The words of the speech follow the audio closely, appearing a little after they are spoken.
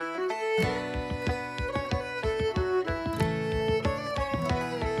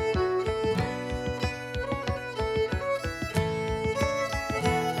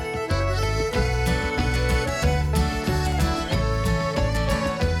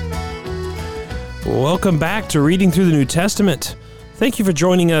Welcome back to Reading Through the New Testament. Thank you for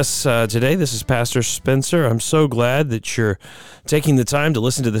joining us today. This is Pastor Spencer. I'm so glad that you're taking the time to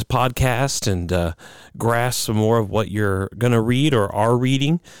listen to this podcast and grasp some more of what you're going to read or are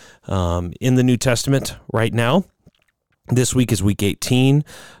reading in the New Testament right now. This week is week 18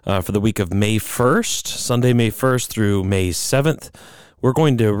 for the week of May 1st, Sunday, May 1st through May 7th. We're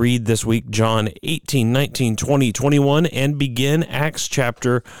going to read this week John 18, 19, 20, 21, and begin Acts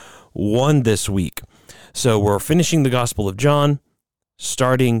chapter 1 this week. So we're finishing the Gospel of John,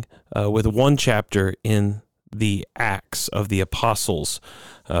 starting with one chapter in the Acts of the Apostles,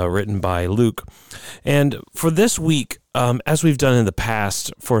 written by Luke. And for this week, as we've done in the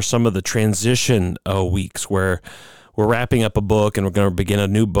past for some of the transition weeks where we're wrapping up a book and we're going to begin a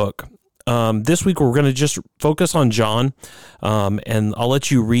new book, this week we're going to just focus on John, and I'll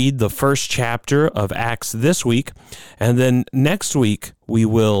let you read the first chapter of Acts this week, and then next week we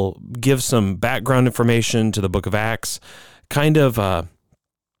will give some background information to the book of Acts, kind of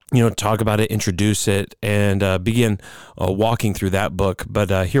talk about it, introduce it, and begin walking through that book.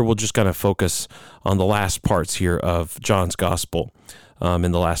 But here we'll just kind of focus on the last parts here of John's Gospel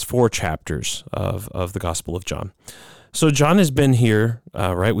in the last 4 chapters of the Gospel of John. So John has been here,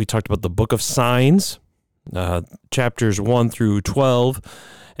 right? We talked about the book of signs, chapters 1 through 12,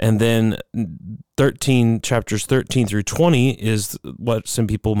 and then chapters 13 through 20 is what some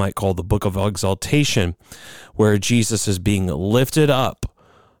people might call the book of exaltation, where Jesus is being lifted up,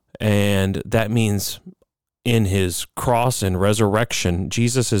 and that means in his cross and resurrection,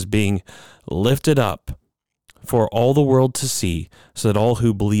 Jesus is being lifted up for all the world to see, so that all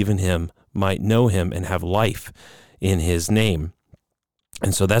who believe in him might know him and have life in his name.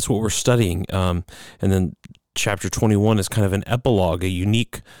 And so that's what we're studying. And then chapter 21 is kind of an epilogue, a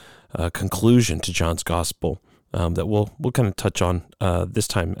unique conclusion to John's gospel that we'll kind of touch on this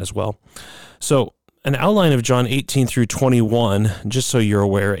time as well. So an outline of John 18 through 21, just so you're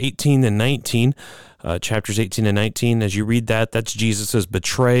aware, 18 and 19, chapters 18 and 19, as you read that, that's Jesus'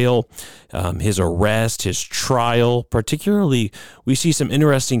 betrayal, his arrest, his trial. Particularly, we see some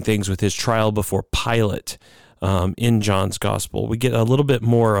interesting things with his trial before Pilate in John's gospel. We get a little bit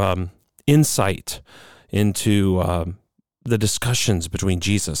more insight into the discussions between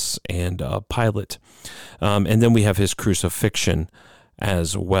Jesus and Pilate. And then we have his crucifixion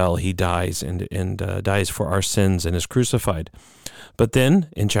as well. He dies and dies for our sins and is crucified. But then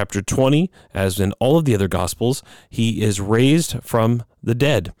in chapter 20, as in all of the other Gospels, he is raised from the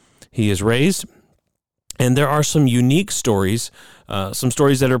dead. He is raised, and there are some unique stories, some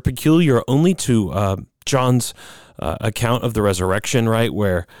stories that are peculiar only to John's account of the resurrection, right,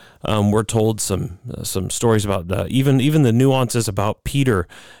 where we're told some stories about even the nuances about Peter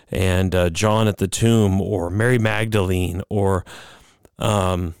and John at the tomb, or Mary Magdalene, or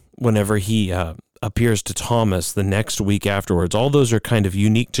whenever he appears to Thomas the next week afterwards. All those are kind of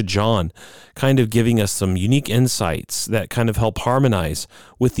unique to John, kind of giving us some unique insights that kind of help harmonize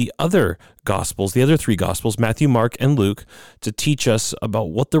with the other Gospels, the other 3 Gospels, Matthew, Mark, and Luke, to teach us about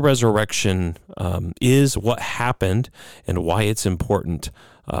what the resurrection is, what happened, and why it's important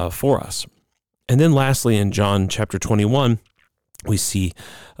for us. And then lastly, in John chapter 21, we see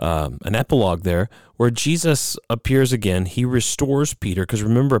an epilogue there where Jesus appears again. He restores Peter, because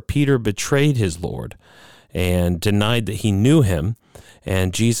remember, Peter betrayed his Lord and denied that he knew him,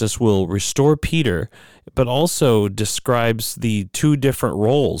 and Jesus will restore Peter, but also describes the 2 different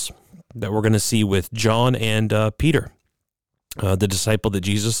roles that we're going to see with John and Peter. The disciple that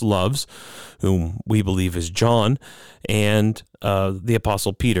Jesus loves, whom we believe is John, and the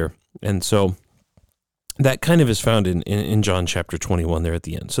apostle Peter. And so that kind of is found in John chapter 21 there at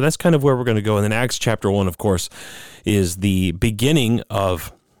the end. So that's kind of where we're going to go. And then Acts chapter 1, of course, is the beginning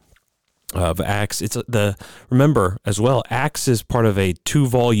of Acts. Remember as well, Acts is part of a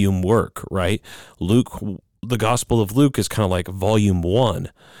 2-volume work, right? The Gospel of Luke is kind of like volume 1,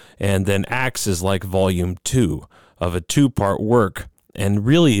 and then Acts is like volume 2 of a 2-part work. And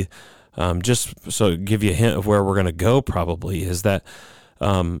really, just so to give you a hint of where we're going to go probably, is that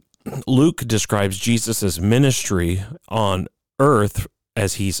Luke describes Jesus' ministry on earth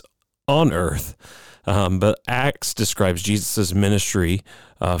as he's on earth, but Acts describes Jesus' ministry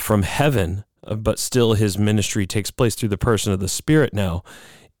from heaven, but still his ministry takes place through the person of the Spirit now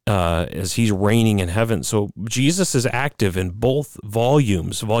as he's reigning in heaven. So Jesus is active in both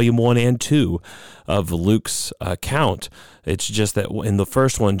volumes, volume 1 and 2 of Luke's account. It's just that in the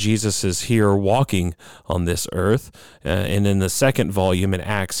first one, Jesus is here walking on this earth, and in the second volume in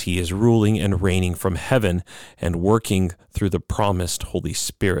Acts, he is ruling and reigning from heaven and working through the promised Holy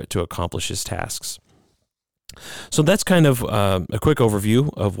Spirit to accomplish his tasks. So that's kind of a quick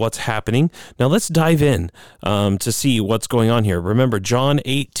overview of what's happening. Now let's dive in to see what's going on here. Remember, John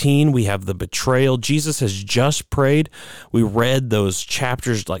 18, we have the betrayal. Jesus has just prayed. We read those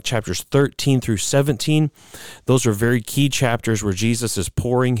chapters, like chapters 13 through 17. Those are very key chapters where Jesus is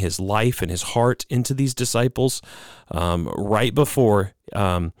pouring his life and his heart into these disciples right before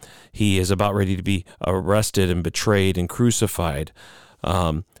he is about ready to be arrested and betrayed and crucified.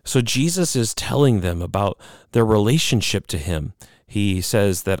 So Jesus is telling them about their relationship to him. He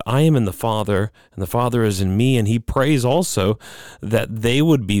says that I am in the Father, and the Father is in me, and he prays also that they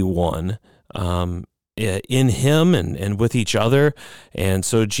would be one in him and with each other. And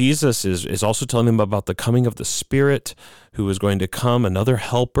so Jesus is also telling them about the coming of the Spirit, who is going to come, another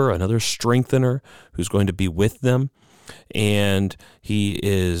helper, another strengthener, who's going to be with them. And he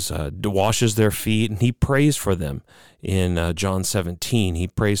washes their feet, and he prays for them. In John 17, he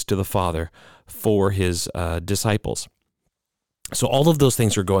prays to the Father for his disciples. So all of those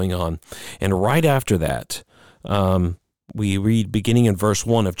things are going on. And right after that, we read beginning in verse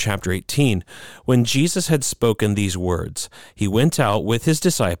 1 of chapter 18, when Jesus had spoken these words, he went out with his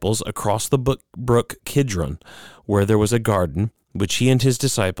disciples across the brook Kidron, where there was a garden, which he and his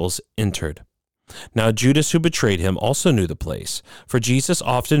disciples entered. Now Judas, who betrayed him, also knew the place, for Jesus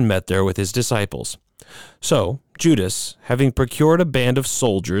often met there with his disciples. So Judas, having procured a band of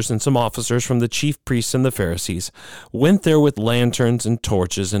soldiers and some officers from the chief priests and the Pharisees, went there with lanterns and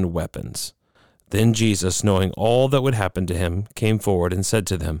torches and weapons. Then Jesus, knowing all that would happen to him, came forward and said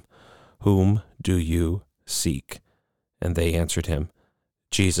to them, "Whom do you seek?" And they answered him,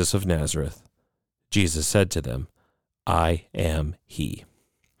 "Jesus of Nazareth." Jesus said to them, "I am he."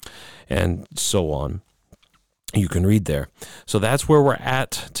 And so on. You can read there. So that's where we're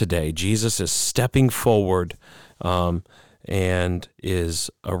at today. Jesus is stepping forward and is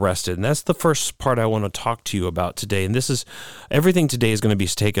arrested. And that's the first part I want to talk to you about today. And everything today is going to be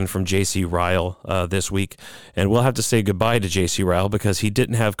taken from J.C. Ryle this week. And we'll have to say goodbye to J.C. Ryle because he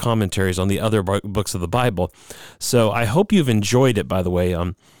didn't have commentaries on the other books of the Bible. So I hope you've enjoyed it, by the way.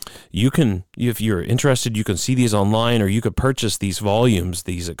 You can, if you're interested, you can see these online, or you could purchase these volumes,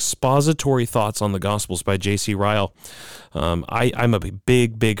 these expository thoughts on the Gospels by J.C. Ryle. I'm a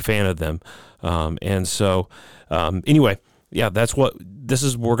big fan of them. And so anyway, yeah,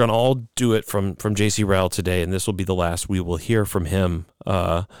 we're going to all do it from J.C. Ryle today, and this will be the last we will hear from him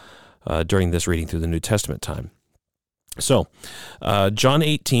during this reading through the New Testament time. So, John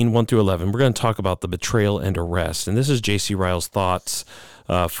 18, 1 through 11, we're going to talk about the betrayal and arrest, and this is J.C. Ryle's thoughts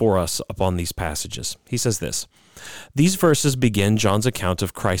for us upon these passages. He says this: "These verses begin John's account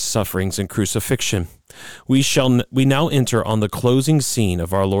of Christ's sufferings and crucifixion. We now enter on the closing scene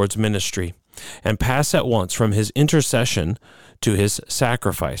of our Lord's ministry, and pass at once from his intercession to his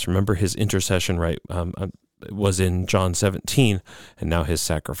sacrifice." Remember, his intercession, right, was in John 17, and now his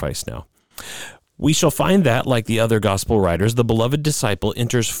sacrifice now. "We shall find that, like the other gospel writers, the beloved disciple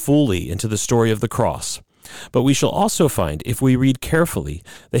enters fully into the story of the cross. But we shall also find, if we read carefully,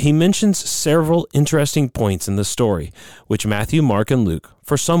 that he mentions several interesting points in the story, which Matthew, Mark, and Luke,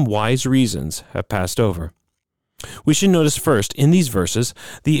 for some wise reasons, have passed over. We should notice first, in these verses,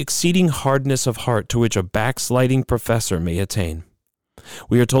 the exceeding hardness of heart to which a backsliding professor may attain.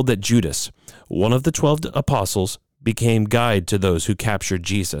 We are told that Judas, one of the 12 apostles, became guide to those who captured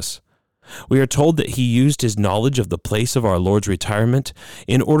Jesus. We are told that he used his knowledge of the place of our Lord's retirement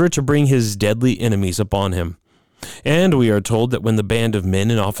in order to bring his deadly enemies upon him. And we are told that when the band of men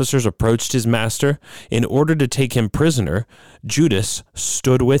and officers approached his master in order to take him prisoner, Judas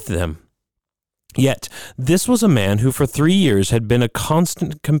stood with them. Yet this was a man who for 3 years had been a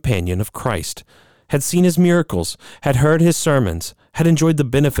constant companion of Christ, had seen his miracles, had heard his sermons, had enjoyed the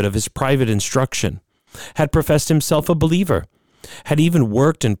benefit of his private instruction, had professed himself a believer, had even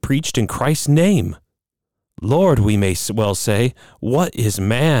worked and preached in Christ's name. Lord, we may well say, what is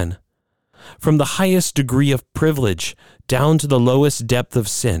man? From the highest degree of privilege down to the lowest depth of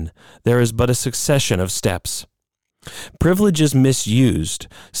sin, there is but a succession of steps. Privileges misused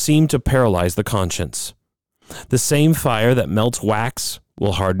seem to paralyze the conscience. The same fire that melts wax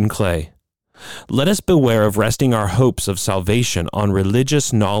will harden clay. Let us beware of resting our hopes of salvation on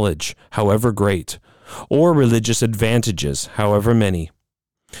religious knowledge, however great, or religious advantages, however many.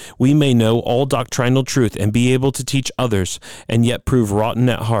 We may know all doctrinal truth and be able to teach others, and yet prove rotten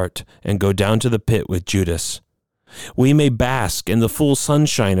at heart and go down to the pit with Judas. We may bask in the full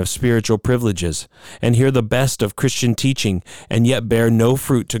sunshine of spiritual privileges and hear the best of Christian teaching and yet bear no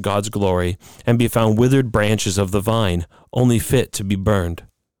fruit to God's glory and be found withered branches of the vine, only fit to be burned.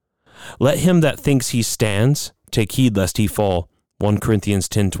 Let him that thinks he stands take heed lest he fall. 1 Corinthians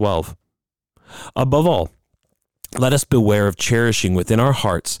 10:12. Above all, let us beware of cherishing within our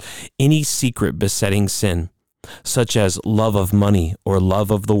hearts any secret besetting sin, such as love of money or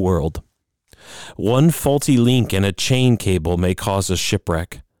love of the world. One faulty link in a chain cable may cause a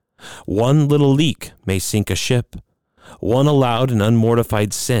shipwreck. One little leak may sink a ship. One allowed and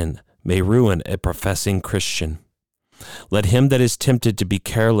unmortified sin may ruin a professing Christian. Let him that is tempted to be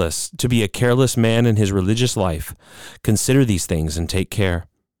a careless man in his religious life, consider these things and take care.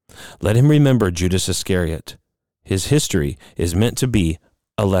 Let him remember Judas Iscariot. His history is meant to be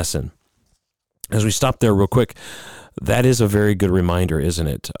a lesson. As we stop there real quick, that is a very good reminder, isn't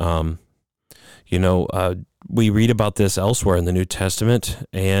it? We read about this elsewhere in the New Testament,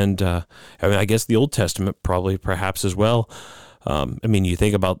 and I guess the Old Testament probably perhaps as well. You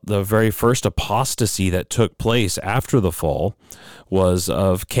think about the very first apostasy that took place after the fall was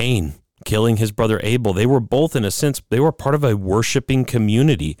of Cain killing his brother Abel. They were both, in a sense, they were part of a worshiping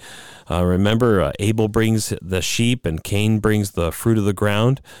community. Remember, Abel brings the sheep and Cain brings the fruit of the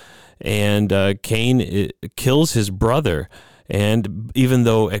ground, and Cain kills his brother. And even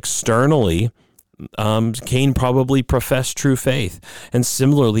though externally, Cain probably professed true faith. And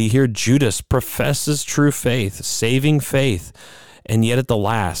similarly here, Judas professes true faith, saving faith, and yet at the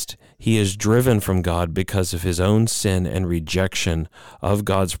last, he is driven from God because of his own sin and rejection of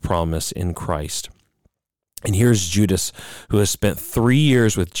God's promise in Christ. And here's Judas, who has spent 3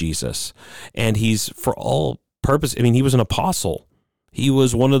 years with Jesus, and he's, for all purpose, he was an apostle. He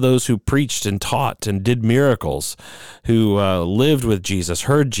was one of those who preached and taught and did miracles, who lived with Jesus,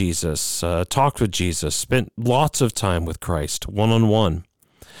 heard Jesus, talked with Jesus, spent lots of time with Christ, one-on-one.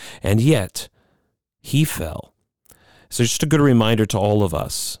 And yet, he fell. So just a good reminder to all of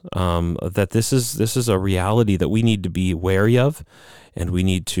us that this is a reality that we need to be wary of, and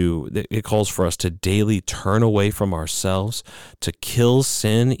it calls for us to daily turn away from ourselves, to kill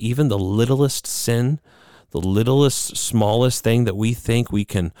sin, even the littlest sin, the littlest, smallest thing that we think we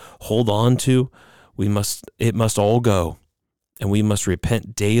can hold on to. It must all go. And we must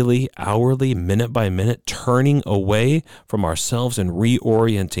repent daily, hourly, minute by minute, turning away from ourselves and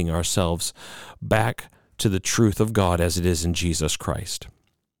reorienting ourselves back to the truth of God as it is in Jesus Christ.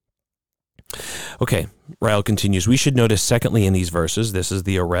 Okay, Ryle continues, we should notice secondly in these verses, this is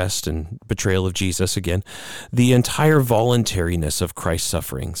the arrest and betrayal of Jesus again, the entire voluntariness of Christ's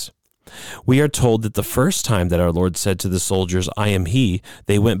sufferings. We are told that the first time that our Lord said to the soldiers, "I am he,"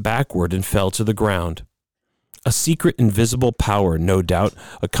 they went backward and fell to the ground. A secret invisible power, no doubt,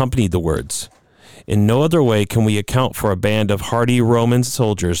 accompanied the words. In no other way can we account for a band of hardy Roman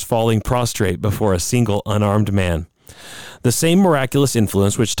soldiers falling prostrate before a single unarmed man. The same miraculous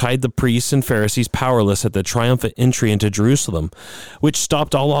influence which tied the priests and Pharisees powerless at the triumphant entry into Jerusalem, which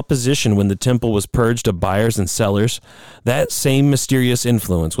stopped all opposition when the temple was purged of buyers and sellers, that same mysterious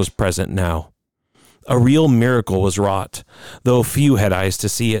influence was present now. A real miracle was wrought, though few had eyes to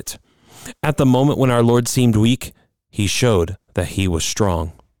see it. At the moment when our Lord seemed weak, he showed that he was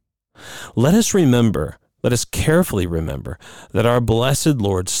strong. Let us carefully remember that our blessed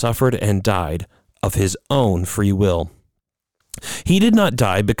Lord suffered and died of his own free will. He did not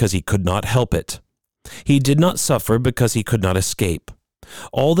die because he could not help it. He did not suffer because he could not escape.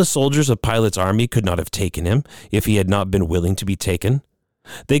 All the soldiers of Pilate's army could not have taken him if he had not been willing to be taken.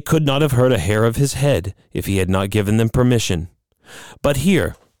 They could not have hurt a hair of his head if he had not given them permission. But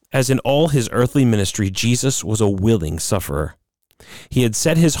here, as in all his earthly ministry, Jesus was a willing sufferer. He had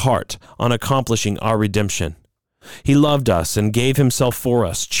set his heart on accomplishing our redemption. He loved us and gave himself for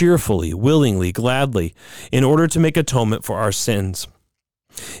us, cheerfully, willingly, gladly, in order to make atonement for our sins.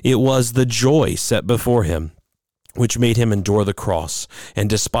 It was the joy set before him which made him endure the cross and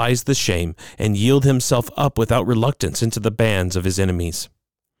despise the shame and yield himself up without reluctance into the bands of his enemies.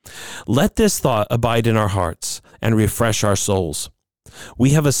 Let this thought abide in our hearts and refresh our souls. We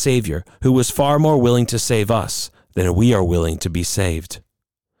have a Savior who was far more willing to save us than we are willing to be saved.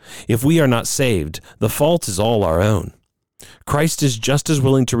 If we are not saved, the fault is all our own. Christ is just as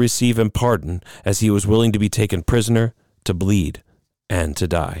willing to receive and pardon as he was willing to be taken prisoner, to bleed, and to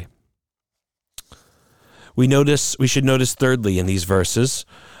die. We should notice thirdly in these verses,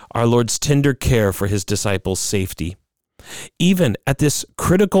 our Lord's tender care for his disciples' safety. Even at this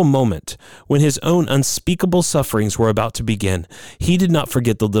critical moment, when his own unspeakable sufferings were about to begin, he did not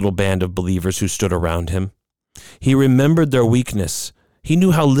forget the little band of believers who stood around him. He remembered their weakness. He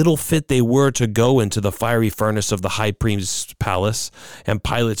knew how little fit they were to go into the fiery furnace of the high priest's palace and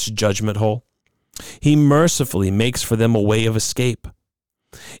Pilate's judgment hole. He mercifully makes for them a way of escape.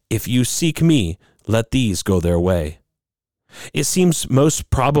 If you seek me, let these go their way. It seems most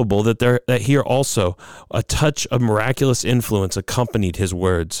probable that here also a touch of miraculous influence accompanied his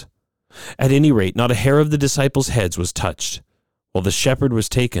words. At any rate, not a hair of the disciples' heads was touched. While the shepherd was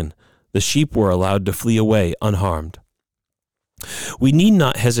taken, the sheep were allowed to flee away unharmed. We need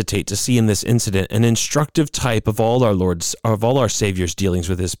not hesitate to see in this incident an instructive type of all our Savior's dealings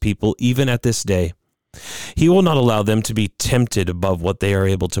with his people, even at this day. He will not allow them to be tempted above what they are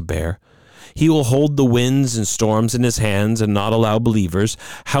able to bear. He will hold the winds and storms in his hands and not allow believers,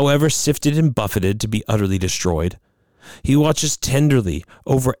 however sifted and buffeted, to be utterly destroyed. He watches tenderly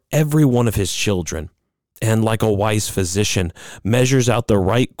over every one of his children, and like a wise physician, measures out the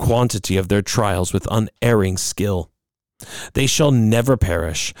right quantity of their trials with unerring skill. They shall never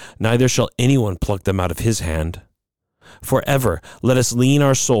perish, neither shall anyone pluck them out of his hand. Forever let us lean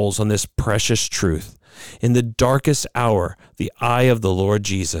our souls on this precious truth. In the darkest hour, the eye of the Lord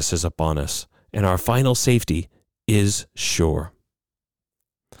Jesus is upon us, and our final safety is sure.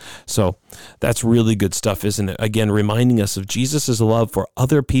 So that's really good stuff, isn't it? Again, reminding us of Jesus' love for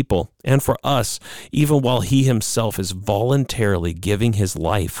other people and for us, even while he himself is voluntarily giving his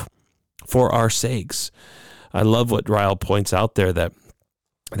life for our sakes. I love what Ryle points out there, that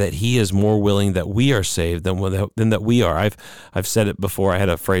he is more willing that we are saved than that we are. I've said it before. I had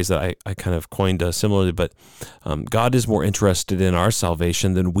a phrase that I kind of coined similarly, but God is more interested in our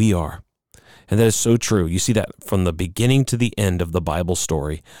salvation than we are. And that is so true. You see that from the beginning to the end of the Bible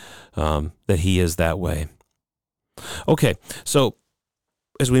story, that he is that way. Okay, so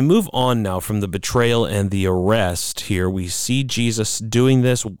as we move on now from the betrayal and the arrest here, we see Jesus doing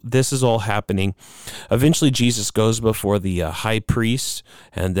this. This is all happening. Eventually, Jesus goes before the high priest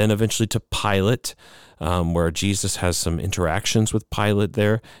and then eventually to Pilate, where Jesus has some interactions with Pilate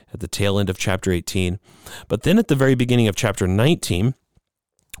there at the tail end of chapter 18. But then at the very beginning of chapter 19,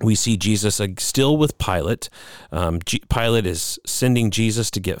 we see Jesus still with Pilate. Pilate is sending Jesus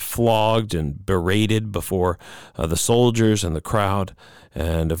to get flogged and berated before the soldiers and the crowd.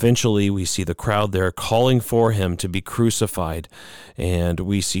 And eventually we see the crowd there calling for him to be crucified. And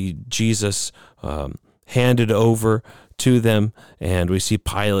we see Jesus handed over to them. And we see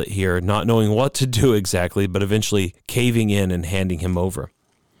Pilate here not knowing what to do exactly, but eventually caving in and handing him over.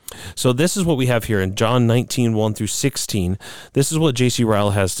 So this is what we have here in John 19, 1 through 16. This is what J.C.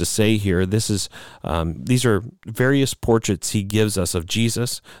 Ryle has to say here. These are various portraits he gives us of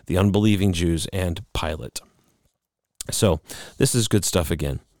Jesus, the unbelieving Jews, and Pilate. So this is good stuff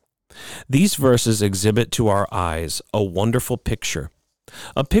again. These verses exhibit to our eyes a wonderful picture,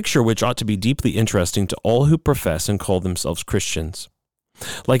 a picture which ought to be deeply interesting to all who profess and call themselves Christians.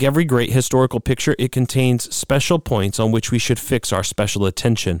 Like every great historical picture, it contains special points on which we should fix our special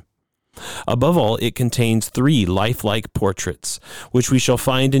attention. Above all, it contains 3 lifelike portraits, which we shall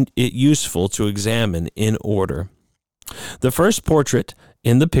find it useful to examine in order. The first portrait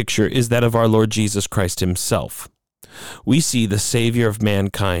in the picture is that of our Lord Jesus Christ himself. We see the Savior of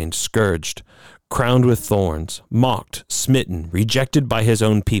mankind scourged, crowned with thorns, mocked, smitten, rejected by his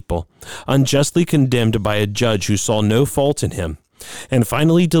own people, unjustly condemned by a judge who saw no fault in him, and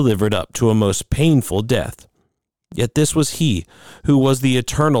finally delivered up to a most painful death. Yet this was he who was the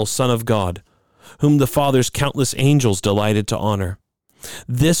eternal Son of God, whom the Father's countless angels delighted to honor.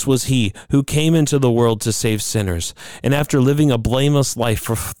 This was he who came into the world to save sinners, and after living a blameless life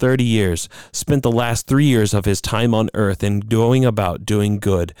for 30 years, spent the last 3 years of his time on earth in going about doing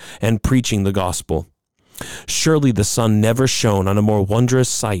good and preaching the gospel. Surely the sun never shone on a more wondrous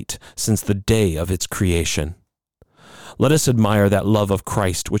sight since the day of its creation. Let us admire that love of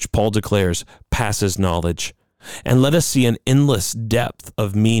Christ which Paul declares passes knowledge, and let us see an endless depth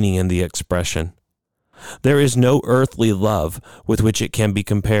of meaning in the expression. There is no earthly love with which it can be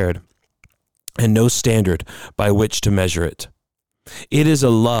compared, and no standard by which to measure it. It is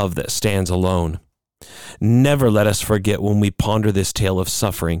a love that stands alone. Never let us forget when we ponder this tale of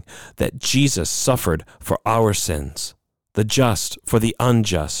suffering that Jesus suffered for our sins, the just for the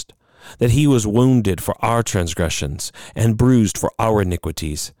unjust, that he was wounded for our transgressions and bruised for our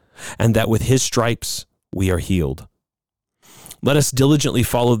iniquities, and that with his stripes we are healed. Let us diligently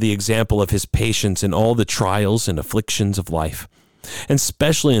follow the example of his patience in all the trials and afflictions of life, and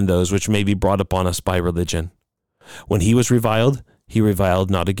especially in those which may be brought upon us by religion. When he was reviled, he reviled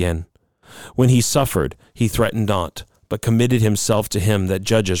not again. When he suffered, he threatened not, but committed himself to him that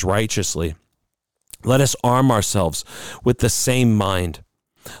judges righteously. Let us arm ourselves with the same mind.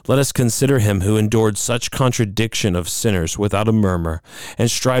 Let us consider him who endured such contradiction of sinners without a murmur,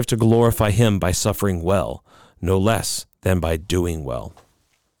 and strive to glorify him by suffering well, no less than by doing well.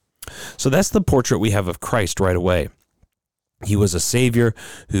 So that's the portrait we have of Christ right away. He was a Savior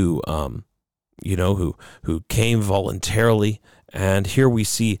who came voluntarily, and here we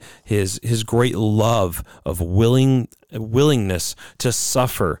see his great love of willingness to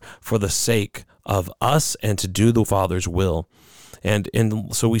suffer for the sake of us and to do the Father's will. And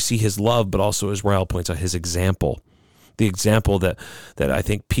so we see his love, but also, as Rael points out, his example. The example that I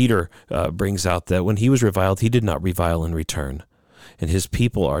think Peter brings out, that when he was reviled, he did not revile in return. And his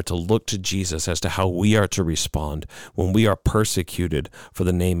people are to look to Jesus as to how we are to respond when we are persecuted for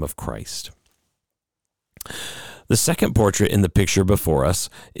the name of Christ. The second portrait in the picture before us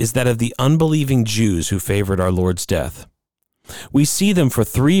is that of the unbelieving Jews who favored our Lord's death. We see them for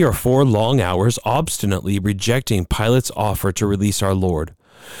 3 or 4 long hours obstinately rejecting Pilate's offer to release our Lord,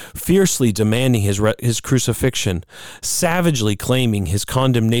 fiercely demanding his crucifixion, savagely claiming his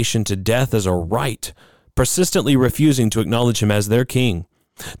condemnation to death as a right, persistently refusing to acknowledge him as their king,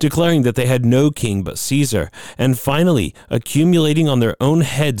 declaring that they had no king but Caesar, and finally accumulating on their own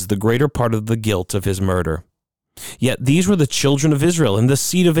heads the greater part of the guilt of his murder. Yet these were the children of Israel and the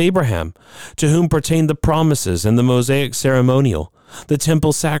seed of Abraham, to whom pertained the promises and the Mosaic ceremonial, the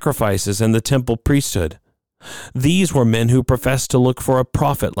temple sacrifices and the temple priesthood. These were men who professed to look for a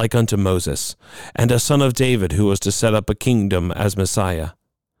prophet like unto Moses, and a son of David who was to set up a kingdom as Messiah.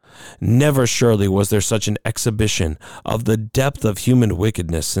 Never surely was there such an exhibition of the depth of human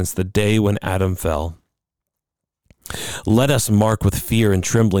wickedness since the day when Adam fell. Let us mark with fear and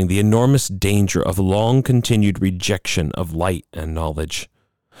trembling the enormous danger of long-continued rejection of light and knowledge.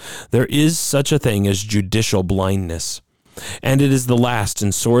 There is such a thing as judicial blindness, and it is the last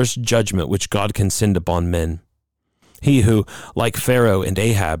and sorest judgment which God can send upon men. He who, like Pharaoh and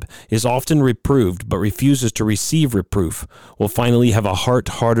Ahab, is often reproved but refuses to receive reproof, will finally have a heart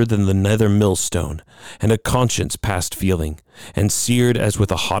harder than the nether millstone, and a conscience past feeling, and seared as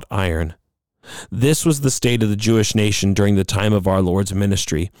with a hot iron. This was the state of the Jewish nation during the time of our Lord's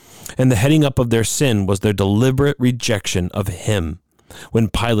ministry, and the heading up of their sin was their deliberate rejection of him, when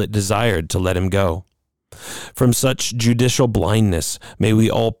Pilate desired to let him go. From such judicial blindness may we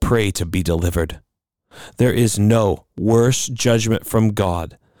all pray to be delivered. There is no worse judgment from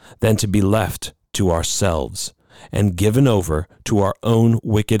God than to be left to ourselves and given over to our own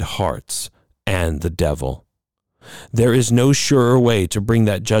wicked hearts and the devil. There is no surer way to bring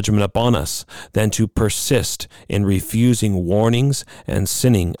that judgment upon us than to persist in refusing warnings and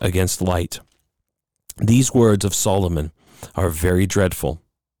sinning against light. These words of Solomon are very dreadful.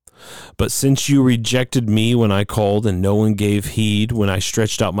 But since you rejected me when I called and no one gave heed when I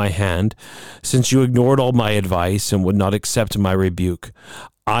stretched out my hand, since you ignored all my advice and would not accept my rebuke,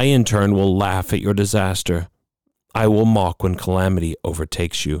 I in turn will laugh at your disaster. I will mock when calamity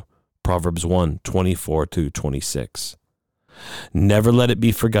overtakes you. Proverbs 1:24-26. Never let it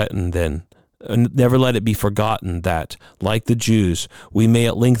be forgotten that, like the Jews, we may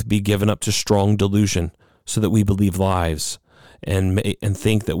at length be given up to strong delusion, so that we believe lies and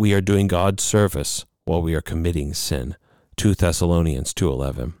think that we are doing God's service while we are committing sin. 2 Thessalonians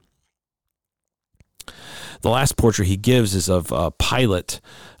 2:11. The last portrait he gives is of Pilate,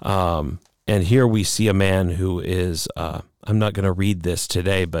 and here we see a man who is, I'm not going to read this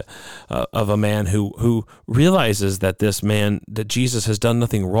today, but of a man who realizes that that Jesus has done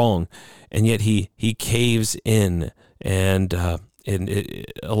nothing wrong, and yet he caves in and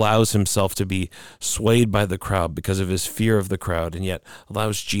it allows himself to be swayed by the crowd because of his fear of the crowd, and yet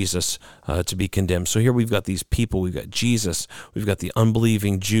allows Jesus to be condemned. So here we've got these people, we've got Jesus, we've got the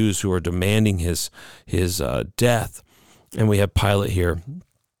unbelieving Jews who are demanding his death, and we have Pilate here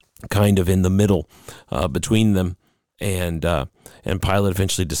kind of in the middle between them, and Pilate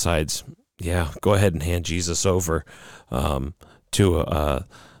eventually decides, go ahead and hand Jesus over to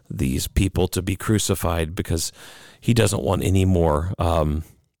these people to be crucified, because he doesn't want any more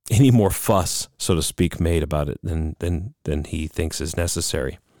fuss, so to speak, made about it than he thinks is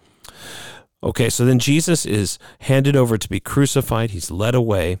necessary. Okay, so then Jesus is handed over to be crucified. He's led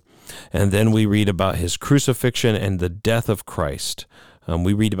away, and then we read about his crucifixion and the death of Christ.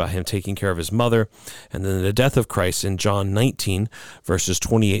 We read about him taking care of his mother, and then the death of Christ in John 19, verses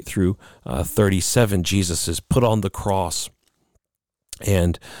 28 through 37. Jesus is put on the cross.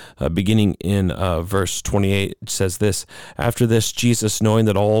 And beginning in verse 28, it says this: After this, Jesus, knowing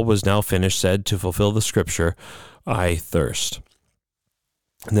that all was now finished, said, to fulfill the scripture, I thirst.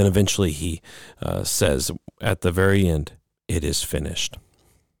 And then eventually he says at the very end, "It is finished."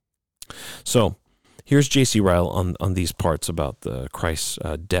 So here's J.C. Ryle on these parts about Christ's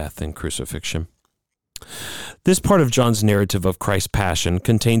death and crucifixion. This part of John's narrative of Christ's passion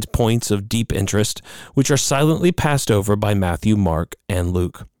contains points of deep interest which are silently passed over by Matthew, Mark, and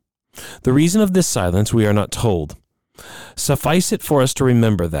Luke. The reason of this silence we are not told. Suffice it for us to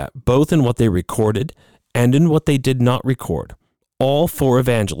remember that, both in what they recorded and in what they did not record, all four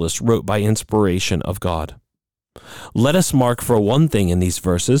evangelists wrote by inspiration of God. Let us mark for one thing in these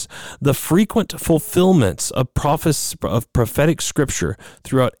verses the frequent fulfillments of prophetic scripture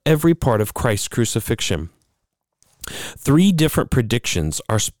throughout every part of Christ's crucifixion. Three different predictions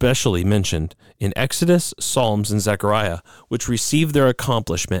are specially mentioned in Exodus, Psalms, and Zechariah, which receive their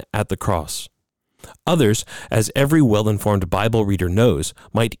accomplishment at the cross. Others, as every well-informed Bible reader knows,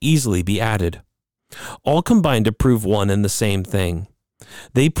 might easily be added. All combine to prove one and the same thing.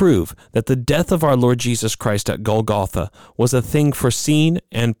 They prove that the death of our Lord Jesus Christ at Golgotha was a thing foreseen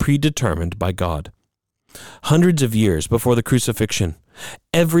and predetermined by God. Hundreds of years before the crucifixion,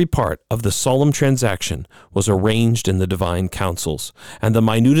 every part of the solemn transaction was arranged in the divine councils, and the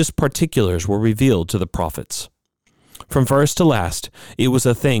minutest particulars were revealed to the prophets. From first to last, it was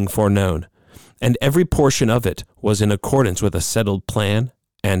a thing foreknown, and every portion of it was in accordance with a settled plan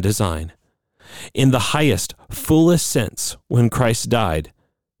and design. In the highest, fullest sense, when Christ died,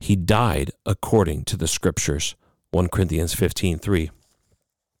 he died according to the Scriptures. 1 Corinthians 15:3.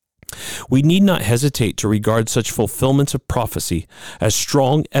 We need not hesitate to regard such fulfillments of prophecy as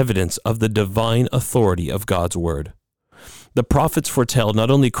strong evidence of the divine authority of God's Word. The prophets foretell not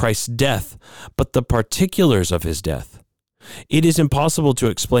only Christ's death, but the particulars of his death. It is impossible to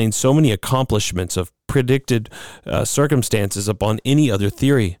explain so many accomplishments of predicted circumstances upon any other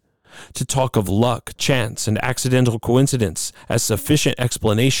theory. To talk of luck, chance, and accidental coincidence as sufficient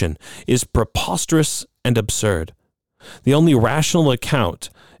explanation is preposterous and absurd. The only rational account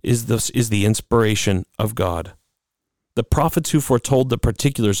is the inspiration of God. The prophets who foretold the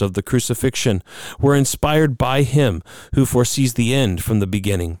particulars of the crucifixion were inspired by him who foresees the end from the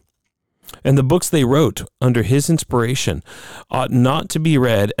beginning. And the books they wrote under his inspiration ought not to be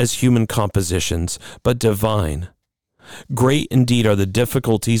read as human compositions, but divine. Great indeed are the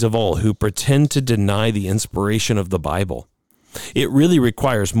difficulties of all who pretend to deny the inspiration of the Bible. It really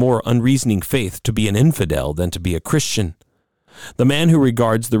requires more unreasoning faith to be an infidel than to be a Christian. The man who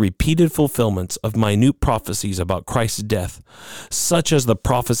regards the repeated fulfillments of minute prophecies about Christ's death, such as the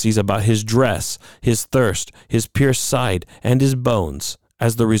prophecies about his dress, his thirst, his pierced side, and his bones,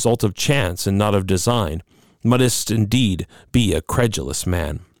 as the result of chance and not of design, must indeed be a credulous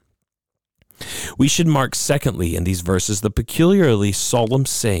man. We should mark secondly in these verses the peculiarly solemn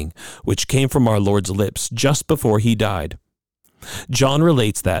saying which came from our Lord's lips just before he died. John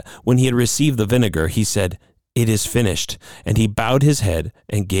relates that when he had received the vinegar, he said, "It is finished," and he bowed his head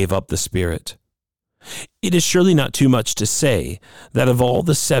and gave up the spirit. It is surely not too much to say that of all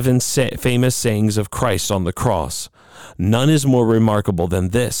the seven famous sayings of Christ on the cross, none is more remarkable than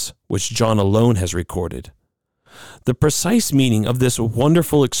this, which John alone has recorded. The precise meaning of this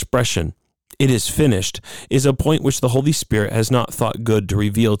wonderful expression, "It is finished," is a point which the Holy Spirit has not thought good to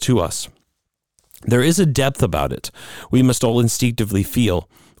reveal to us. There is a depth about it, we must all instinctively feel,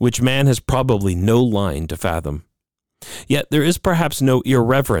 which man has probably no line to fathom. Yet there is perhaps no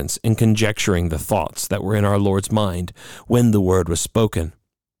irreverence in conjecturing the thoughts that were in our Lord's mind when the word was spoken.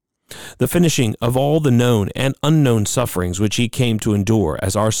 The finishing of all the known and unknown sufferings which he came to endure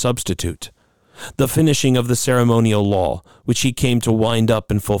as our substitute. The finishing of the ceremonial law, which he came to wind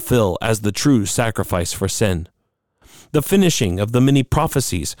up and fulfill as the true sacrifice for sin. The finishing of the many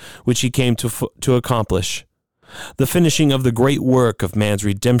prophecies which he came to accomplish. The finishing of the great work of man's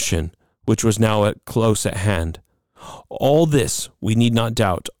redemption, which was now close at hand. All this, we need not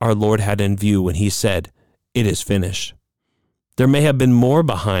doubt, our Lord had in view when he said, "It is finished." There may have been more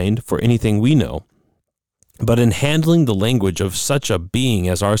behind for anything we know, but in handling the language of such a being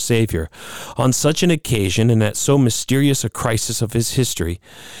as our Savior, on such an occasion and at so mysterious a crisis of his history,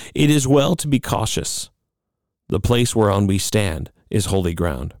 it is well to be cautious. The place whereon we stand is holy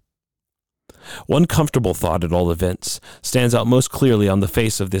ground. One comfortable thought, at all events, stands out most clearly on the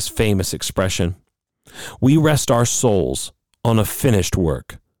face of this famous expression. We rest our souls on a finished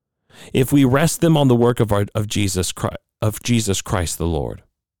work, if we rest them on the work of Jesus Christ the Lord.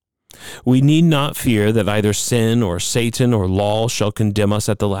 We need not fear that either sin or Satan or law shall condemn us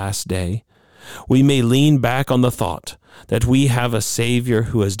at the last day. We may lean back on the thought that we have a Savior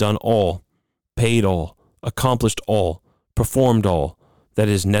who has done all, paid all, accomplished all, performed all that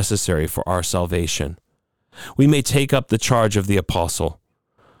is necessary for our salvation. We may take up the charge of the apostle.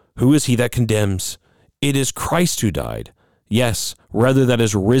 Who is he that condemns? It is Christ who died. Yes, rather that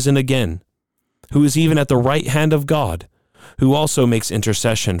is risen again, who is even at the right hand of God, who also makes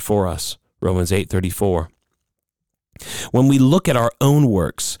intercession for us. Romans 8:34. When we look at our own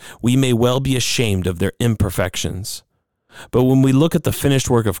works, we may well be ashamed of their imperfections. But when we look at the finished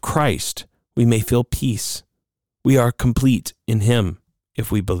work of Christ, we may feel peace. We are complete in him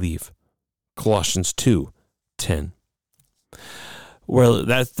if we believe. Colossians 2:10. Well,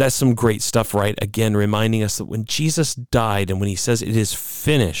 that's some great stuff, right? Again, reminding us that when Jesus died and when he says it is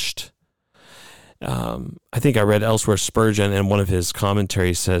finished, I think I read elsewhere Spurgeon in one of his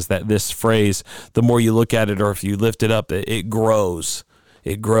commentaries says that this phrase, the more you look at it or if you lift it up, it grows.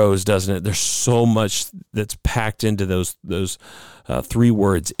 It grows, doesn't it? There's so much that's packed into those three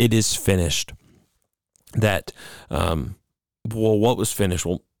words. It is finished. That, what was finished?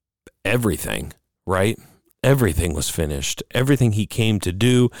 Well, everything, right? Everything was finished. Everything he came to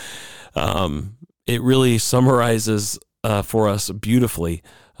do. It really summarizes for us beautifully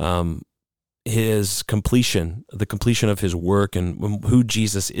his completion, the completion of his work and who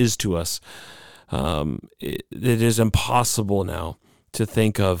Jesus is to us. It is impossible now to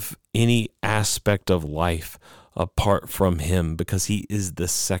think of any aspect of life apart from him because he is the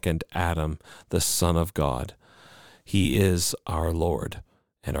second Adam, the Son of God. He is our Lord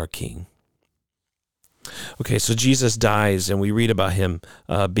and our King. Okay, so Jesus dies, and we read about him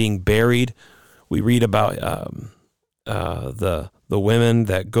being buried. We read about the women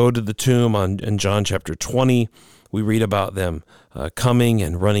that go to the tomb in John chapter 20. We read about them coming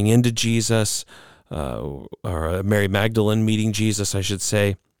and running into Jesus, or Mary Magdalene meeting Jesus, I should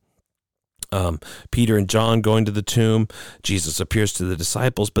say. Peter and John going to the tomb. Jesus appears to the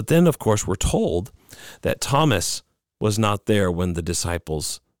disciples. But then, of course, we're told that Thomas was not there when the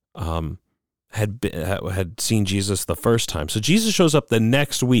disciples had seen Jesus the first time. So Jesus shows up the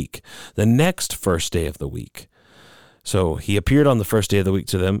next week, the next first day of the week. So he appeared on the first day of the week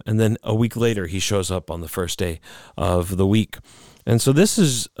to them, and then a week later he shows up on the first day of the week. And so this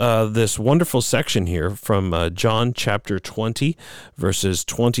is this wonderful section here from John chapter 20, verses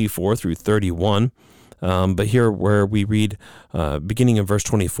 24 through 31. But here where we read, beginning in verse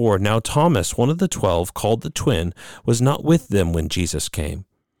 24, "Now Thomas, one of the 12, called the twin, was not with them when Jesus came.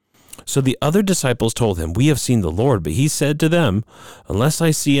 So the other disciples told him, 'We have seen the Lord.' But he said to them, 'Unless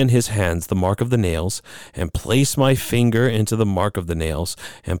I see in his hands the mark of the nails, and place my finger into the mark of the nails,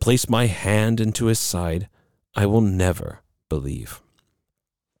 and place my hand into his side, I will never believe.'"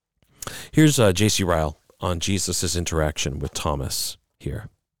 Here's J.C. Ryle on Jesus' interaction with Thomas here.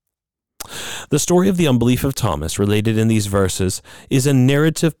 "The story of the unbelief of Thomas related in these verses is a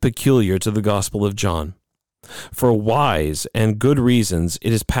narrative peculiar to the Gospel of John. For wise and good reasons,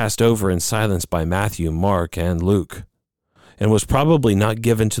 it is passed over in silence by Matthew, Mark, and Luke, and was probably not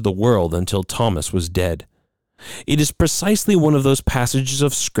given to the world until Thomas was dead. It is precisely one of those passages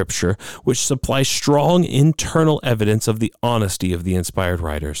of Scripture which supply strong internal evidence of the honesty of the inspired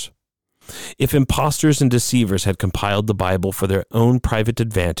writers. If impostors and deceivers had compiled the Bible for their own private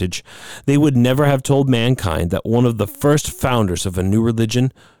advantage, they would never have told mankind that one of the first founders of a new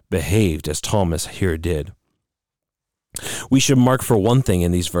religion behaved as Thomas here did. We should mark for one thing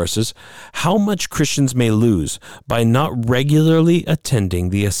in these verses how much Christians may lose by not regularly attending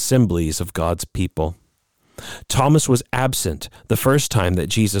the assemblies of God's people. Thomas was absent the first time that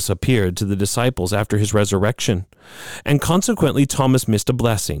Jesus appeared to the disciples after his resurrection, and consequently Thomas missed a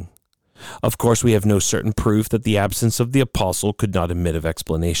blessing. Of course, we have no certain proof that the absence of the apostle could not admit of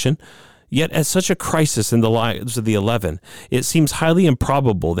explanation. Yet at such a crisis in the lives of the 11, it seems highly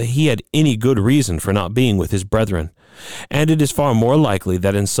improbable that he had any good reason for not being with his brethren, and it is far more likely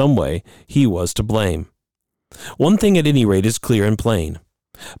that in some way he was to blame. One thing at any rate is clear and plain.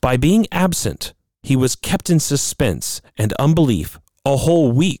 By being absent, he was kept in suspense and unbelief a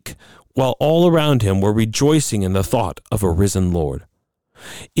whole week, while all around him were rejoicing in the thought of a risen Lord.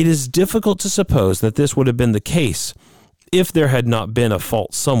 It is difficult to suppose that this would have been the case if there had not been a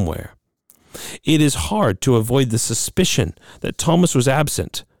fault somewhere. It is hard to avoid the suspicion that Thomas was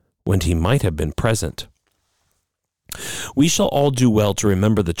absent when he might have been present. We shall all do well to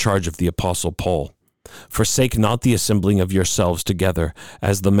remember the charge of the Apostle Paul. "Forsake not the assembling of yourselves together,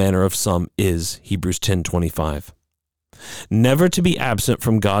 as the manner of some is," Hebrews 10:25. Never to be absent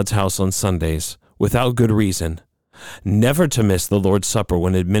from God's house on Sundays, without good reason. Never to miss the Lord's Supper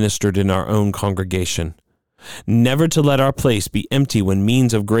when administered in our own congregation. Never to let our place be empty when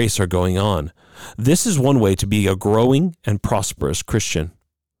means of grace are going on. This is one way to be a growing and prosperous Christian.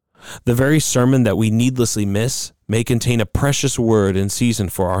 The very sermon that we needlessly miss may contain a precious word in season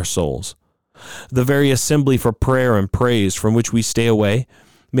for our souls. The very assembly for prayer and praise from which we stay away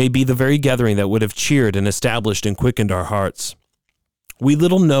may be the very gathering that would have cheered and established and quickened our hearts. We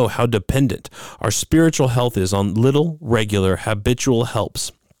little know how dependent our spiritual health is on little, regular, habitual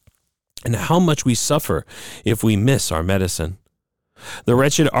helps, and how much we suffer if we miss our medicine. The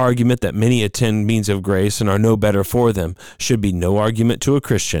wretched argument that many attend means of grace and are no better for them should be no argument to a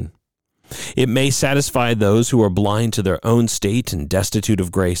Christian. It may satisfy those who are blind to their own state and destitute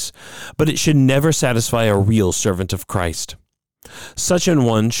of grace, but it should never satisfy a real servant of Christ. Such an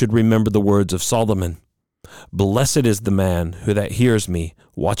one should remember the words of Solomon. Blessed is the man who that hears me,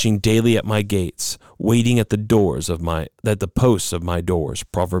 watching daily at my gates, waiting at the posts of my doors.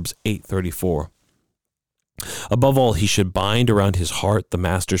 Proverbs 8:34. Above all, he should bind around his heart the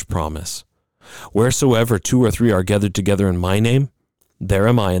master's promise. Wheresoever 2 or 3 are gathered together in my name, there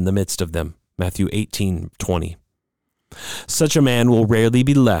am I in the midst of them. Matthew 18:20. Such a man will rarely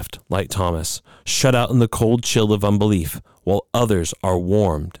be left, like Thomas, shut out in the cold chill of unbelief, while others are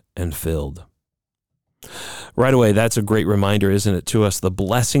warmed and filled. Right away, that's a great reminder, isn't it, to us, the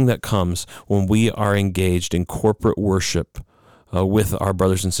blessing that comes when we are engaged in corporate worship with our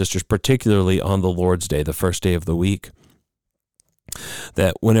brothers and sisters, particularly on the Lord's Day, the first day of the week.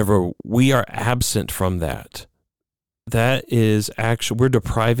 That whenever we are absent from that is actually, we're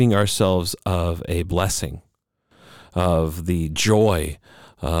depriving ourselves of a blessing, of the joy,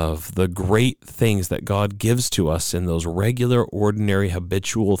 of the great things that God gives to us in those regular, ordinary,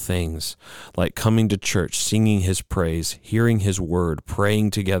 habitual things, like coming to church, singing his praise, hearing his word,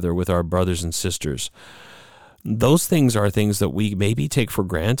 praying together with our brothers and sisters. Those things are things that we maybe take for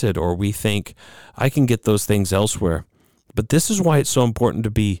granted, or we think, I can get those things elsewhere. But this is why it's so important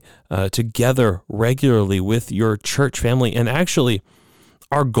to be together regularly with your church family. And actually,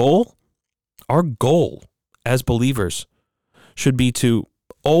 our goal as believers should be to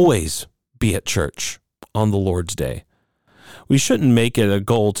always be at church on the Lord's Day. We shouldn't make it a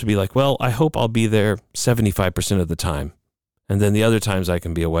goal to be like, well, I hope I'll be there 75% of the time, and then the other times I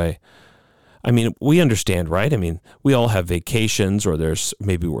can be away. I mean, we understand, right? I mean, we all have vacations, or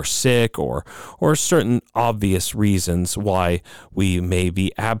maybe we're sick, or certain obvious reasons why we may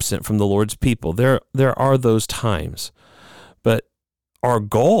be absent from the Lord's people. There are those times. But our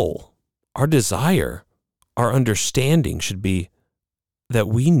goal, our desire, our understanding should be that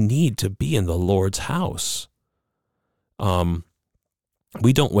we need to be in the Lord's house.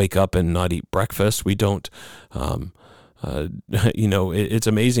 We don't wake up and not eat breakfast. We don't, it's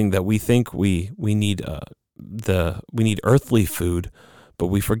amazing that we think we need earthly food, but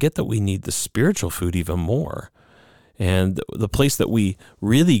we forget that we need the spiritual food even more. And the place that we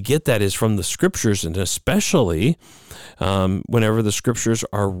really get that is from the scriptures, and especially whenever the scriptures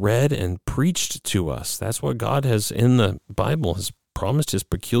are read and preached to us. That's what God has in the Bible, has promised his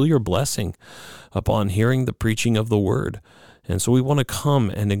peculiar blessing upon hearing the preaching of the word. And so we want to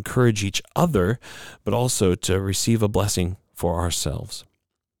come and encourage each other, but also to receive a blessing for ourselves.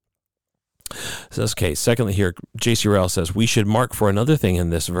 So, okay, secondly here, J.C. Ryle says, we should mark for another thing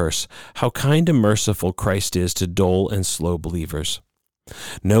in this verse, how kind and merciful Christ is to dull and slow believers.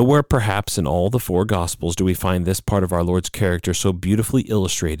 Nowhere perhaps in all the 4 Gospels do we find this part of our Lord's character so beautifully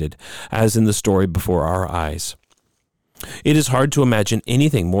illustrated as in the story before our eyes. It is hard to imagine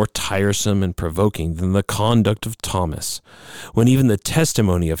anything more tiresome and provoking than the conduct of Thomas, when even the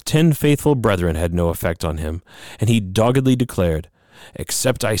testimony of 10 faithful brethren had no effect on him, and he doggedly declared,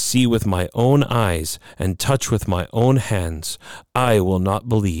 "Except I see with my own eyes and touch with my own hands, I will not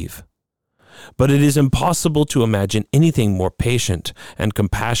believe." But it is impossible to imagine anything more patient and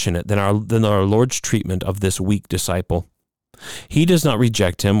compassionate than our Lord's treatment of this weak disciple. He does not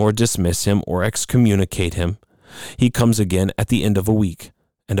reject him or dismiss him or excommunicate him. He comes again at the end of a week,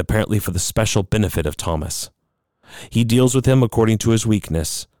 and apparently for the special benefit of Thomas. He deals with him according to his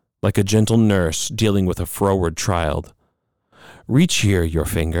weakness, like a gentle nurse dealing with a froward child. Reach here your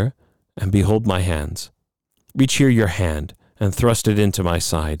finger, and behold my hands. Reach here your hand, and thrust it into my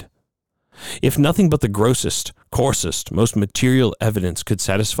side. If nothing but the grossest, coarsest, most material evidence could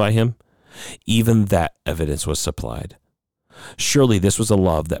satisfy him, even that evidence was supplied. Surely this was a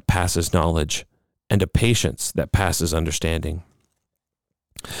love that passes knowledge, and a patience that passes understanding.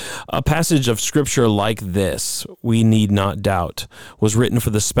 A passage of Scripture like this, we need not doubt, was written for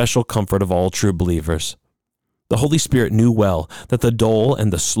the special comfort of all true believers. The Holy Spirit knew well that the dull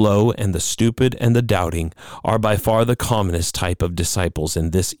and the slow and the stupid and the doubting are by far the commonest type of disciples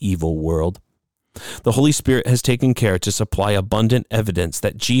in this evil world. The Holy Spirit has taken care to supply abundant evidence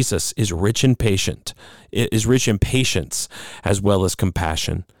that Jesus is rich in patience as well as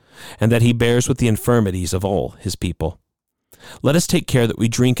compassion, and that he bears with the infirmities of all his people. Let us take care that we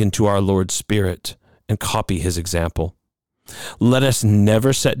drink into our Lord's Spirit and copy his example. Let us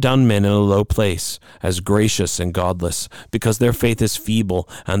never set down men in a low place as gracious and godless, because their faith is feeble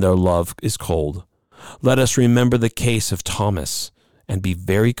and their love is cold. Let us remember the case of Thomas and be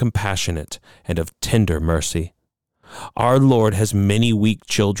very compassionate and of tender mercy. Our Lord has many weak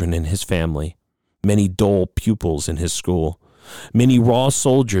children in his family, many dull pupils in his school, many raw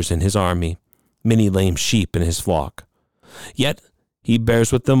soldiers in his army, many lame sheep in his flock. Yet he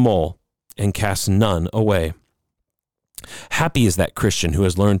bears with them all and casts none away. Happy is that Christian who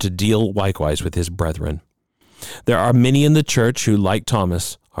has learned to deal likewise with his brethren. There are many in the church who, like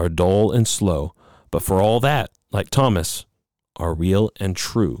Thomas, are dull and slow, but for all that, like Thomas, are real and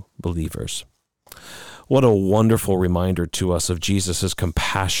true believers. What a wonderful reminder to us of Jesus'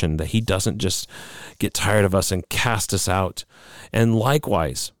 compassion, that he doesn't just get tired of us and cast us out. And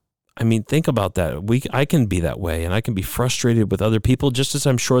likewise, I mean, think about that. I can be that way, and I can be frustrated with other people, just as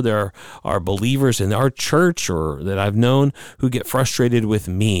I'm sure there are believers in our church or that I've known who get frustrated with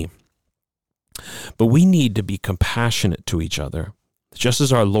me. But we need to be compassionate to each other. Just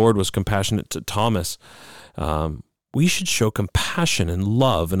as our Lord was compassionate to Thomas, we should show compassion and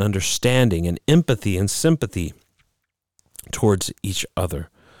love and understanding and empathy and sympathy towards each other.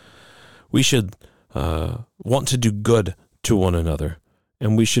 We should want to do good to one another,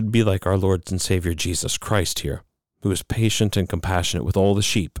 and we should be like our Lord and Savior Jesus Christ here, who is patient and compassionate with all the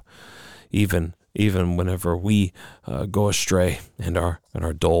sheep, even whenever we go astray and are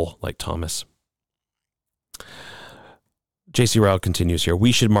dull like Thomas. J.C. Ryle continues here,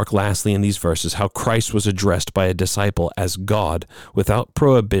 we should mark lastly in these verses how Christ was addressed by a disciple as God without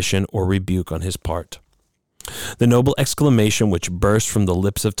prohibition or rebuke on his part. The noble exclamation which burst from the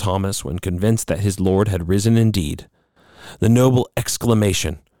lips of Thomas when convinced that his Lord had risen indeed, the noble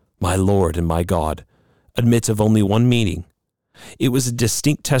exclamation, my Lord and my God, admits of only one meaning. It was a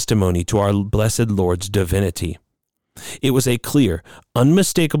distinct testimony to our blessed Lord's divinity. It was a clear,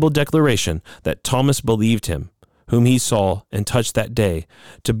 unmistakable declaration that Thomas believed him, whom he saw and touched that day,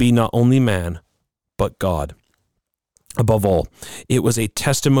 to be not only man, but God. Above all, it was a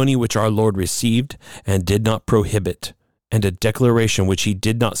testimony which our Lord received and did not prohibit, and a declaration which he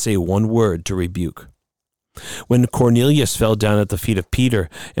did not say one word to rebuke. When Cornelius fell down at the feet of Peter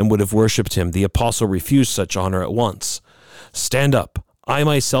and would have worshipped him, the apostle refused such honor at once. Stand up, I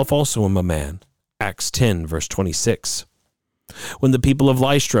myself also am a man. Acts 10, verse 26. When the people of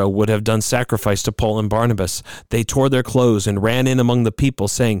Lystra would have done sacrifice to Paul and Barnabas, they tore their clothes and ran in among the people,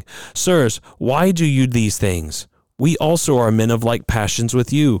 saying, Sirs, why do you these things? We also are men of like passions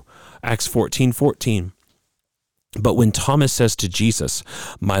with you. Acts 14:14. But when Thomas says to Jesus,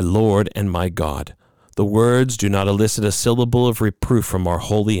 my Lord and my God, the words do not elicit a syllable of reproof from our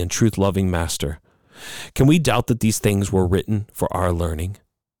holy and truth-loving Master. Can we doubt that these things were written for our learning?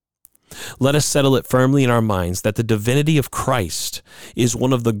 Let us settle it firmly in our minds that the divinity of Christ is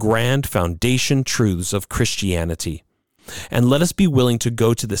one of the grand foundation truths of Christianity, and let us be willing to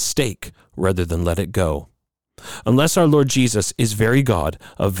go to the stake rather than let it go. Unless our Lord Jesus is very God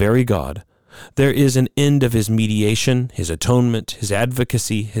of very God, there is an end of his mediation, his atonement, his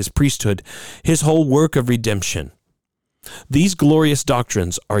advocacy, his priesthood, his whole work of redemption. These glorious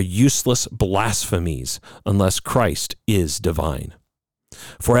doctrines are useless blasphemies unless Christ is divine.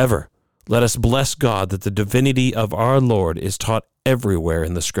 Forever, let us bless God that the divinity of our Lord is taught everywhere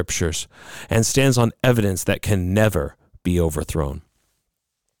in the Scriptures and stands on evidence that can never be overthrown.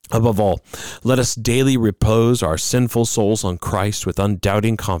 Above all, let us daily repose our sinful souls on Christ with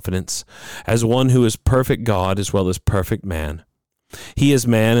undoubting confidence, as one who is perfect God as well as perfect man. He is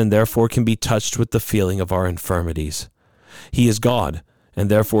man and therefore can be touched with the feeling of our infirmities. He is God and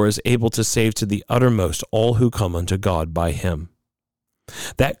therefore is able to save to the uttermost all who come unto God by him.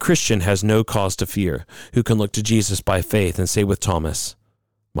 That Christian has no cause to fear, who can look to Jesus by faith and say with Thomas,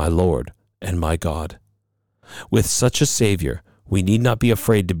 my Lord and my God. With such a Savior, we need not be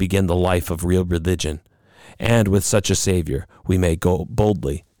afraid to begin the life of real religion, and with such a Savior, we may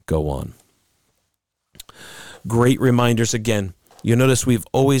boldly go on. Great reminders again. You notice we've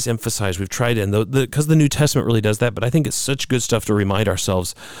always emphasized, we've tried, and because the New Testament really does that, but I think it's such good stuff to remind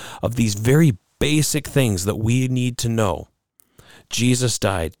ourselves of these very basic things that we need to know. Jesus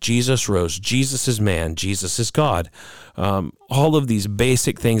died, Jesus rose, Jesus is man, Jesus is God. All of these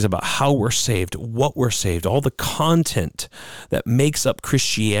basic things about how we're saved, what we're saved, all the content that makes up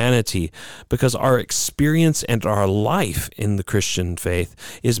Christianity, because our experience and our life in the Christian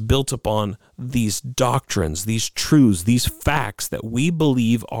faith is built upon these doctrines, these truths, these facts that we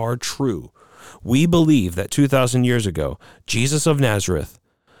believe are true. We believe that 2,000 years ago, Jesus of Nazareth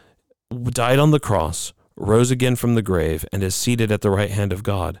died on the cross, rose again from the grave, and is seated at the right hand of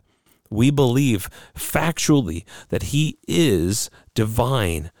God. We believe factually that he is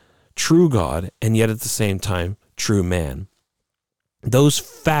divine, true God, and yet at the same time, true man. Those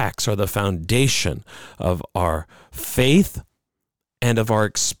facts are the foundation of our faith and of our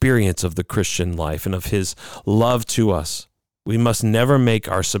experience of the Christian life and of his love to us. We must never make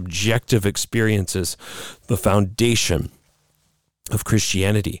our subjective experiences the foundation of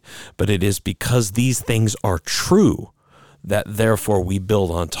Christianity, but it is because these things are true that therefore we build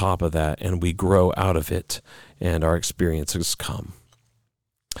on top of that and we grow out of it and our experiences come.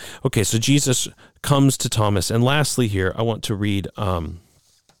 Okay, so Jesus comes to Thomas. And lastly here, I want to read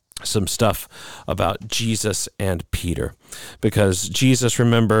some stuff about Jesus and Peter. Because Jesus,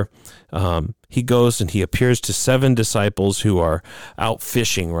 remember, he goes and he appears to 7 disciples who are out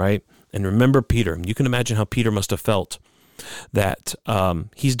fishing, right? And remember Peter. You can imagine how Peter must have felt that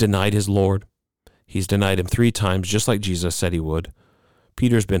he's denied his Lord. He's denied him 3 times, just like Jesus said he would.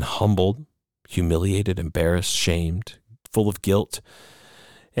 Peter's been humbled, humiliated, embarrassed, shamed, full of guilt.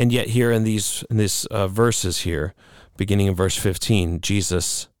 And yet here in these verses here, beginning in verse 15,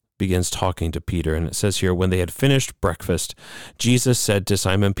 Jesus begins talking to Peter. And it says here, when they had finished breakfast, Jesus said to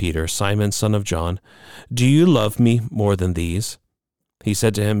Simon Peter, "Simon, son of John, do you love me more than these?" He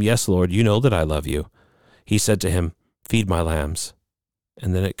said to him, "Yes, Lord, you know that I love you." He said to him, "Feed my lambs."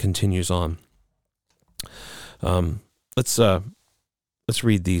 And then it continues on. Let's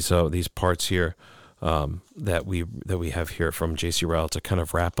read these parts here that we have here from J.C. Ryle to kind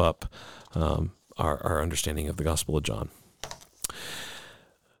of wrap up our understanding of the Gospel of John.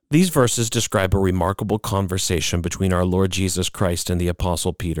 These verses describe a remarkable conversation between our Lord Jesus Christ and the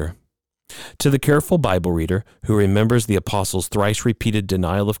Apostle Peter. To the careful Bible reader who remembers the Apostle's thrice-repeated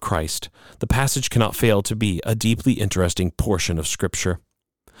denial of Christ, the passage cannot fail to be a deeply interesting portion of Scripture.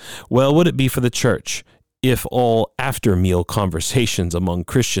 Well would it be for the church if all after-meal conversations among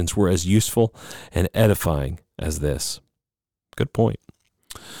Christians were as useful and edifying as this. Good point.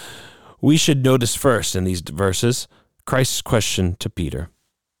 We should notice first in these verses Christ's question to Peter.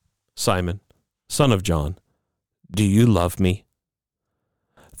 "Simon, son of John, do you love me?"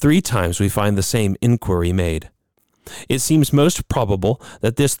 3 times we find the same inquiry made. It seems most probable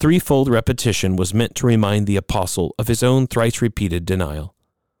that this threefold repetition was meant to remind the apostle of his own thrice-repeated denial.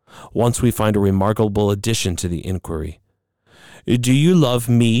 Once we find a remarkable addition to the inquiry. "Do you love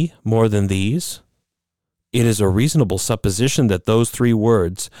me more than these?" It is a reasonable supposition that those 3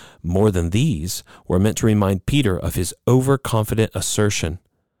 words, "more than these," were meant to remind Peter of his overconfident assertion,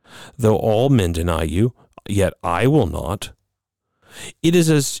 "Though all men deny you, yet I will not." It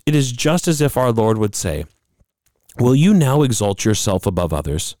is just as if our Lord would say, "Will you now exalt yourself above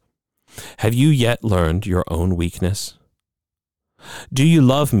others? Have you yet learned your own weakness?" "Do you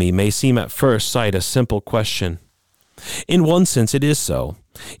love me?" may seem at first sight a simple question. In one sense, it is so.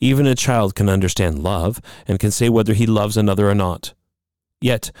 Even a child can understand love and can say whether he loves another or not.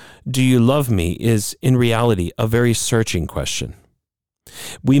 Yet, "Do you love me?" is in reality a very searching question.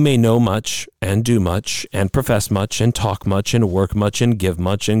 We may know much and do much and profess much and talk much and work much and give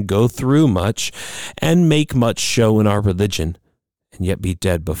much and go through much and make much show in our religion and yet be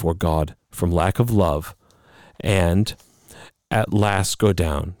dead before God from lack of love and at last go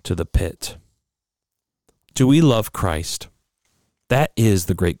down to the pit. Do we love Christ? That is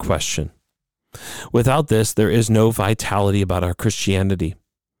the great question. Without this, there is no vitality about our Christianity.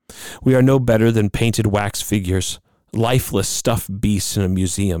 We are no better than painted wax figures, lifeless stuffed beasts in a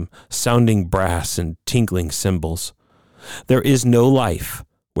museum, sounding brass and tinkling cymbals. There is no life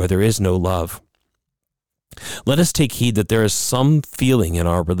where there is no love. Let us take heed that there is some feeling in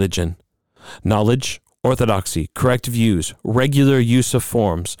our religion. Knowledge, orthodoxy, correct views, regular use of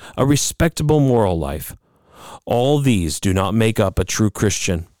forms, a respectable moral life. All these do not make up a true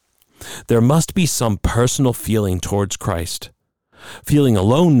Christian. There must be some personal feeling towards Christ. Feeling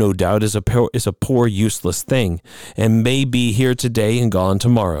alone, no doubt, is a poor, useless thing, and may be here today and gone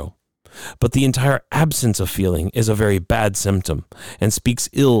tomorrow. But the entire absence of feeling is a very bad symptom, and speaks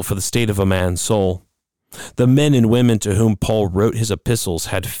ill for the state of a man's soul. The men and women to whom Paul wrote his epistles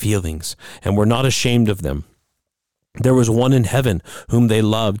had feelings, and were not ashamed of them. There was one in heaven whom they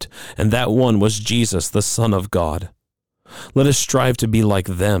loved, and that one was Jesus, the Son of God. Let us strive to be like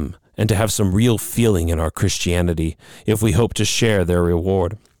them, and to have some real feeling in our Christianity, if we hope to share their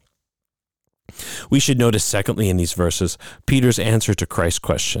reward. We should notice, secondly, in these verses, Peter's answer to Christ's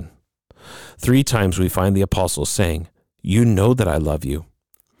question. 3 times we find the apostle saying, "You know that I love you."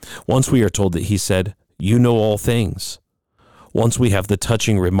 Once we are told that he said, "You know all things." Once we have the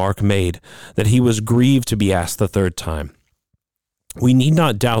touching remark made that he was grieved to be asked the 3rd time. We need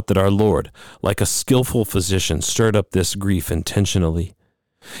not doubt that our Lord, like a skillful physician, stirred up this grief intentionally.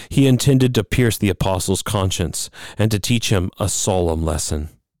 He intended to pierce the apostle's conscience and to teach him a solemn lesson.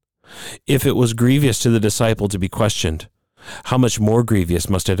 If it was grievous to the disciple to be questioned, how much more grievous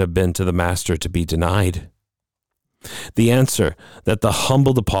must it have been to the master to be denied? The answer that the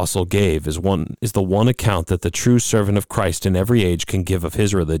humbled apostle gave is the one account that the true servant of Christ in every age can give of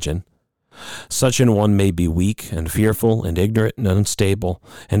his religion. Such an one may be weak and fearful and ignorant and unstable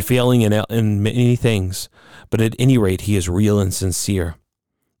and failing in many things, but at any rate he is real and sincere.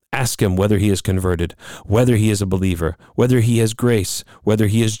 Ask him whether he is converted, whether he is a believer, whether he has grace, whether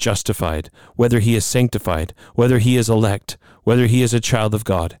he is justified, whether he is sanctified, whether he is elect, whether he is a child of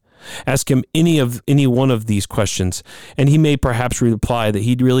God. Ask him any one of these questions, and he may perhaps reply that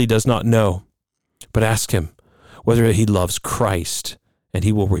he really does not know. But ask him whether he loves Christ, and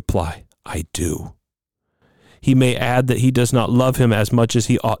he will reply, I do. He may add that he does not love him as much as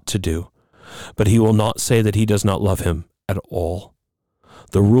he ought to do, but he will not say that he does not love him at all.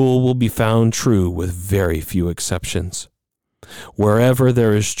 The rule will be found true with very few exceptions. Wherever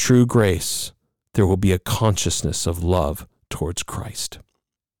there is true grace, there will be a consciousness of love towards Christ.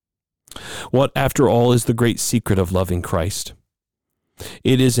 What, after all, is the great secret of loving Christ?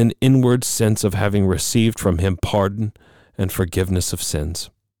 It is an inward sense of having received from him pardon and forgiveness of sins.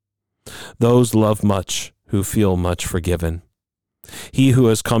 Those love much who feel much forgiven. He who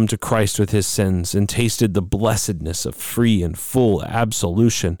has come to Christ with his sins and tasted the blessedness of free and full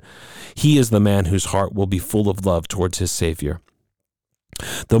absolution, he is the man whose heart will be full of love towards his Savior.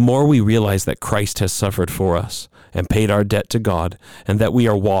 The more we realize that Christ has suffered for us and paid our debt to God, and that we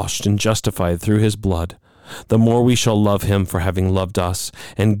are washed and justified through his blood, the more we shall love him for having loved us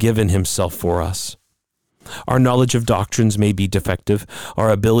and given himself for us. Our knowledge of doctrines may be defective, our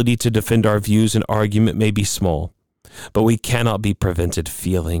ability to defend our views in argument may be small, but we cannot be prevented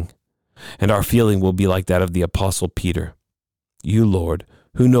feeling, and our feeling will be like that of the Apostle Peter. You, Lord,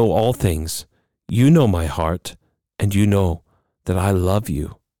 who know all things, you know my heart, and you know that I love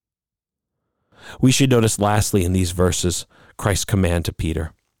you. We should notice lastly in these verses Christ's command to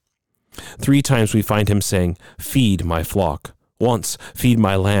Peter. 3 times we find him saying, feed my flock, once feed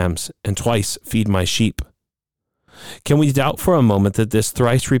my lambs, and twice feed my sheep. Can we doubt for a moment that this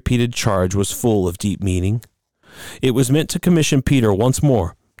thrice repeated charge was full of deep meaning? It was meant to commission Peter once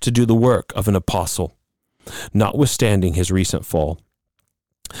more to do the work of an apostle, notwithstanding his recent fall.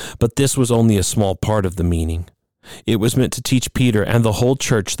 But this was only a small part of the meaning. It was meant to teach Peter and the whole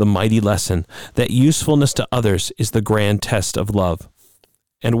church the mighty lesson that usefulness to others is the grand test of love,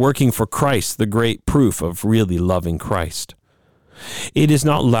 and working for Christ the great proof of really loving Christ. It is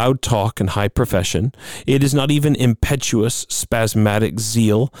not loud talk and high profession. It is not even impetuous, spasmodic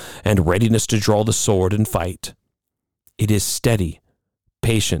zeal and readiness to draw the sword and fight. It is steady,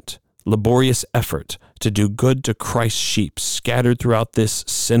 patient, laborious effort to do good to Christ's sheep scattered throughout this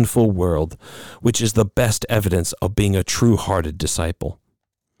sinful world, which is the best evidence of being a true-hearted disciple.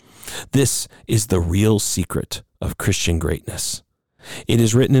 This is the real secret of Christian greatness. It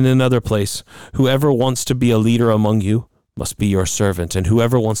is written in another place, whoever wants to be a leader among you must be your servant, and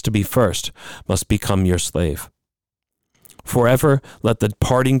whoever wants to be first must become your slave. Forever let the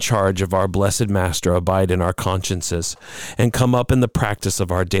parting charge of our blessed Master abide in our consciences and come up in the practice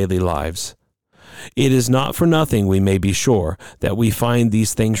of our daily lives. It is not for nothing, we may be sure, that we find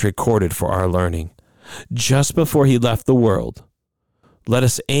these things recorded for our learning. Just before he left the world, let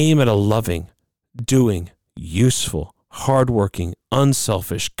us aim at a loving, doing, useful, hardworking,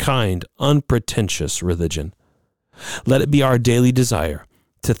 unselfish, kind, unpretentious religion. Let it be our daily desire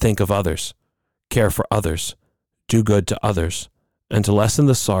to think of others, care for others, do good to others, and to lessen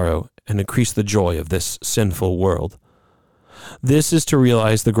the sorrow and increase the joy of this sinful world. This is to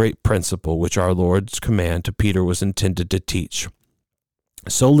realize the great principle which our Lord's command to Peter was intended to teach.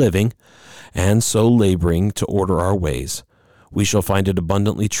 So living, and so laboring to order our ways, we shall find it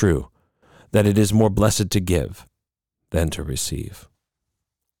abundantly true that it is more blessed to give than to receive.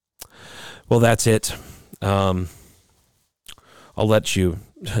 Well, that's it. I'll let you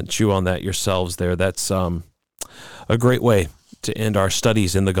chew on that yourselves there. That's a great way to end our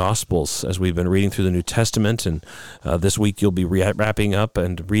studies in the Gospels as we've been reading through the New Testament. And this week you'll be wrapping up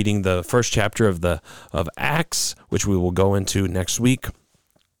and reading the first chapter of Acts, which we will go into next week.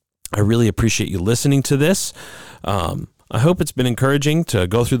 I really appreciate you listening to this. I hope it's been encouraging to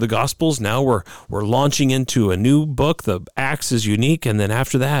go through the Gospels. Now we're launching into a new book. The Acts is unique, and then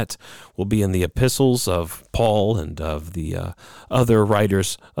after that, we'll be in the epistles of Paul and of the other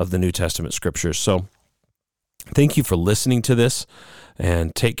writers of the New Testament scriptures. So thank you for listening to this,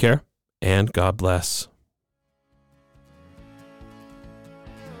 and take care, and God bless.